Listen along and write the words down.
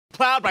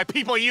proud by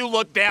people you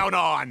look down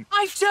on.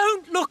 I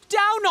don't look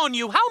down on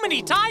you. How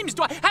many times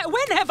do I...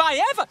 When have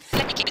I ever...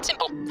 Let me keep it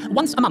simple.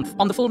 Once a month,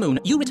 on the full moon,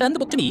 you return the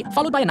book to me,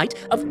 followed by a night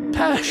of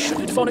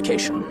passionate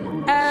fornication.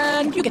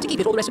 And you get to keep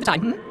it all the rest of the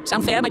time.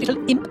 Sound fair, my little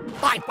imp?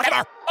 Fine,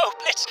 whatever. Oh,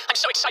 Blitz, I'm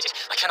so excited.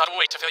 I cannot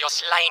wait to feel your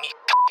slimy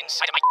c***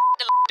 inside of my...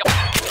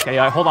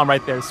 Okay, hold on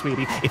right there,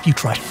 sweetie. If you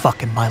try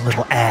fucking my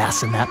little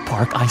ass in that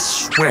park, I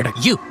swear to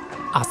You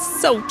are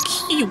so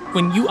cute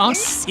when you are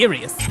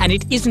serious. And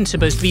it isn't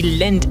supposed to be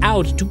lent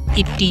out to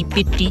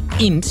itty-bitty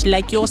imps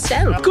like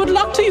yourself. Good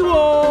luck to you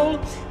all.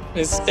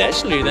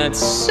 Especially that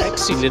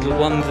sexy little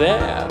one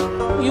there.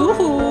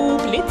 Yoo-hoo,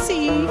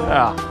 Blitzy.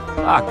 Ah,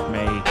 fuck me.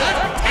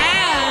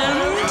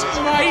 And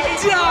my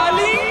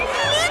darling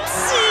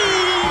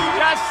Blitzy.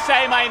 Just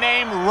say my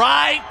name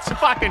right,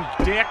 fucking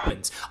dick.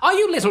 Are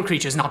you little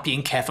creatures not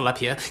being careful up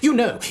here? You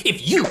know,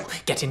 if you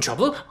get in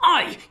trouble,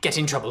 I get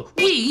in trouble.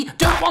 We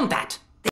don't want that.